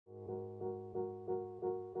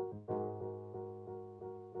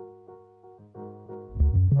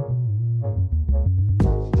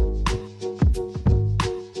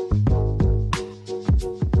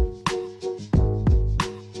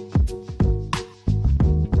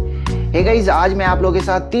Hey guys, आज मैं आप लोगों के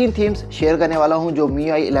साथ 3 थीम्स शेयर करने वाला हूं जो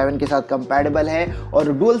MIUI 11 के साथ कंपैटिबल है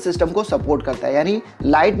और डुअल सिस्टम को सपोर्ट करता है, यानी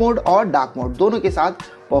लाइट मोड और डार्क मोड दोनों के साथ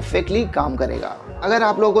परफेक्टली काम करेगा। अगर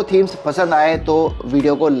आप लोगों को थीम्स पसंद आए तो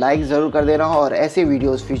वीडियो को लाइक ज़रूर कर देना और ऐसे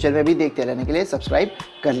वीडियोस फ्यूचर में भी देखते रहने के लिए सब्सक्राइब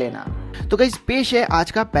कर लेना। तो गाइस, पेश है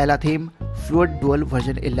आज का पहला theme fluid dual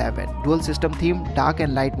version 11। Dual system theme dark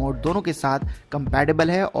and light mode दोनों के साथ कंपैटिबल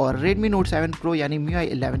है और Redmi Note 7 Pro यानी MIUI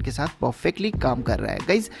 11 के साथ परफेक्टली काम कर रहा है।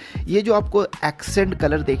 गाइस, ये जो आपको एक्सेंट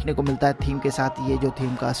कलर देखने को मिलता है थीम के साथ, ये जो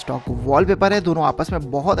थीम का स्टॉक वॉलपेपर है, दोनों आपस में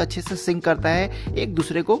बहुत अच्छे से सिंक करता है, एक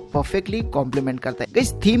दूसरे को परफेक्टली कॉम्प्लीमेंट करता है।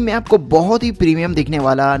 गाइस, थीम में आपको बहुत ही प्रीमियम दिखने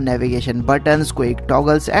वाला navigation buttons, quick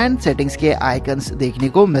toggles and settings के आइकन्स देखने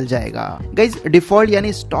को मिल जाएगा। गाइस, डिफॉल्ट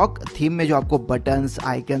यानी स्टॉक थीम में जो आपको बटन्स,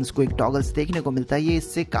 आइकन्स, क्विक टॉगल्स देखने को मिलता है, ये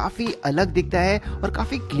इससे काफी अलग दिखता है और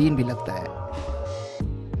काफी क्लीन भी लगता है।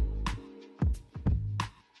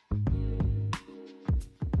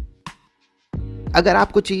 अगर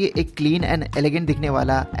आपको चाहिए एक क्लीन एंड एलिगेंट दिखने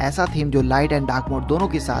वाला ऐसा थीम जो लाइट एंड डार्क मोड दोनों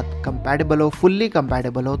के साथ कंपैटिबल हो, फुल्ली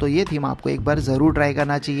कंपैटिबल हो, तो ये थीम आपको एक बार ज़रूर ट्राई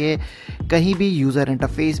करना चाहिए। कहीं भी यूज़र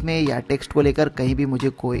इंटरफेस में या टेक्स्ट को लेकर कहीं भी मुझे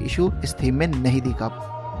कोई इशू इस थीम में नहीं दिखा।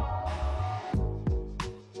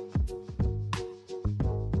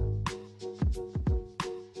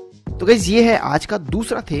 तो गाइस, ये है आज का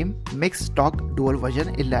दूसरा theme mix stock dual version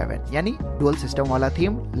 11 यानी डुअल सिस्टम वाला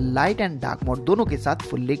theme, light and dark mode दोनों के साथ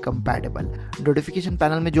फुल्ली कंपैटिबल। नोटिफिकेशन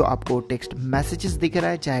पैनल में जो आपको टेक्स्ट मैसेजेस दिख रहा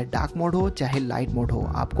है, चाहे डार्क मोड हो चाहे लाइट मोड हो,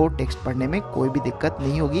 आपको टेक्स्ट पढ़ने में कोई भी दिक्कत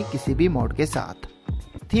नहीं होगी किसी भी मोड के साथ।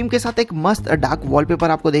 थीम के साथ एक मस्त डार्क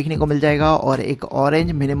वॉलपेपर आपको देखने को मिल जाएगा और एक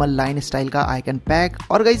ऑरेंज मिनिमल लाइन स्टाइल का आइकन पैक,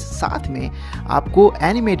 और गाइस साथ में आपको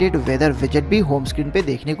एनिमेटेड वेदर विजेट भी होम स्क्रीन पे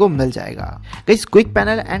देखने को मिल जाएगा। Guys, quick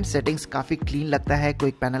panel and settings काफी क्लीन लगता है।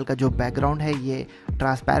 क्विक पैनल का जो बैकग्राउंड है ये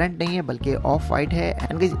ट्रांसपेरेंट नहीं है बल्कि ऑफ वाइट है।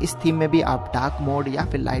 एंड गाइस, इस थीम में भी आप डार्क मोड या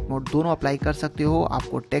फिर लाइट मोड दोनों अप्लाई कर सकते हो।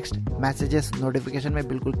 आपको टेक्स्ट, मैसेजेस, नोटिफिकेशन में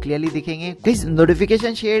बिल्कुल क्लियरली दिखेंगे। Guys,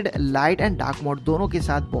 notification shade light and dark mode दोनों के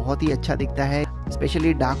साथ बहुत ही अच्छा दिखता है।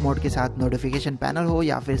 स्पेशली डार्क मोड के साथ नोटिफिकेशन पैनल हो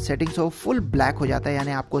या फिर सेटिंग्स हो, फुल ब्लैक हो जाता है,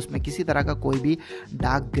 यानी आपको उसमें किसी तरह का कोई भी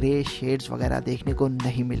डार्क ग्रे शेड्स वगैरह देखने को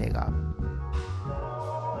नहीं मिलेगा।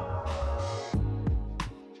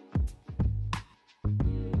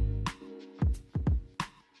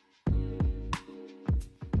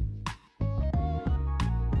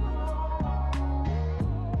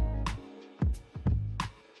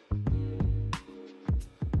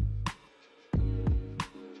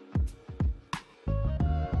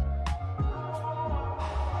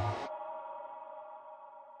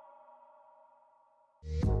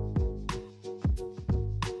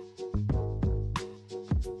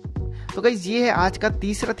 तो गाइस, ये है आज का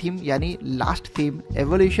तीसरा थीम यानी last theme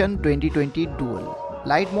evolution 2020 dual.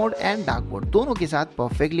 Light mode and dark mode दोनों के साथ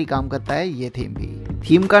परफेक्टली काम करता है ये थीम भी।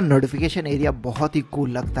 थीम का नोटिफिकेशन एरिया बहुत ही कूल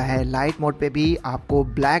लगता है। लाइट मोड पे भी आपको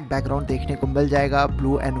ब्लैक बैकग्राउंड देखने को मिल जाएगा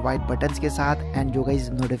ब्लू एंड व्हाइट बटन्स के साथ। एंड जो गाइस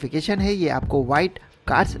नोटिफिकेशन है ये आपको व्हाइट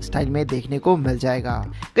कार्ड्स स्टाइल में देखने को मिल जाएगा।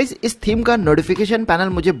 गाइस, इस थीम का नोटिफिकेशन पैनल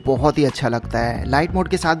मुझे बहुत ही अच्छा लगता है। लाइट मोड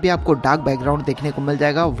के साथ भी आपको डार्क बैकग्राउंड देखने को मिल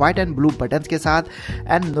जाएगा व्हाइट एंड ब्लू बटन्स के साथ।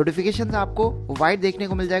 एंड नोटिफिकेशन आपको व्हाइट देखने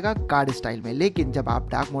को मिल जाएगा कार्ड स्टाइल में, लेकिन जब आप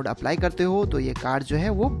डार्क मोड अप्लाई करते हो तो ये कार्ड जो है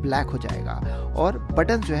वो ब्लैक हो जाएगा और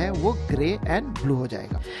बटन जो है वो ग्रे एंड ब्लू हो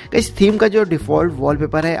जाएगा। इस थीम का जो डिफॉल्ट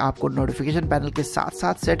वॉलपेपर है आपको नोटिफिकेशन पैनल के साथ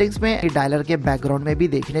साथ सेटिंग्स में डायलर के बैकग्राउंड में भी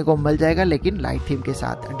देखने को मिल जाएगा, लेकिन लाइट थीम के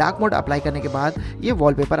साथ। डार्क मोड अप्लाई करने के बाद ये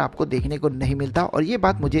वॉलपेपर आपको देखने को नहीं मिलता और ये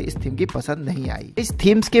बात मुझे इस थीम की पसंद नहीं आई। इस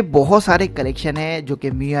थीम्स के बहुत सारे कलेक्शन है जो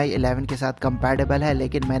कि MIUI 11 के साथ कंपैटिबल है,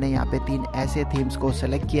 लेकिन मैंने यहाँ पे 3 ऐसे थीम्स को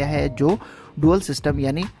सेलेक्ट किया है जो डुअल सिस्टम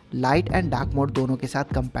यानी लाइट एंड डार्क मोड दोनों के साथ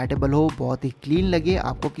कंपैटिबल हो, बहुत ही क्लीन लगे,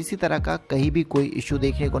 आपको किसी तरह का कहीं भी कोई इशू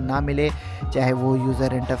देखने को ना मिले, चाहे वो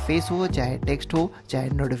यूजर इंटरफेस हो, चाहे टेक्स्ट हो, चाहे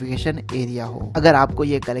नोटिफिकेशन एरिया हो। अगर आपको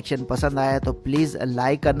ये कलेक्शन पसंद आया तो प्लीज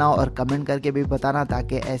लाइक करना और कमेंट करके भी बताना,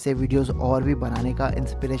 ताकि ऐसे वीडियोस और भी बनाने का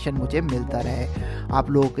इंस्पिरेशन मुझे मिलता रहे। आप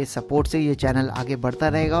लोगों के सपोर्ट से ये चैनल आगे बढ़ता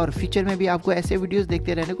रहेगा और फ्यूचर में भी आपको ऐसे वीडियोस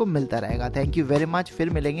देखते रहने को मिलता रहेगा। Thank you very much. फिर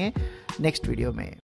मिलेंगे नेक्स्ट वीडियो में।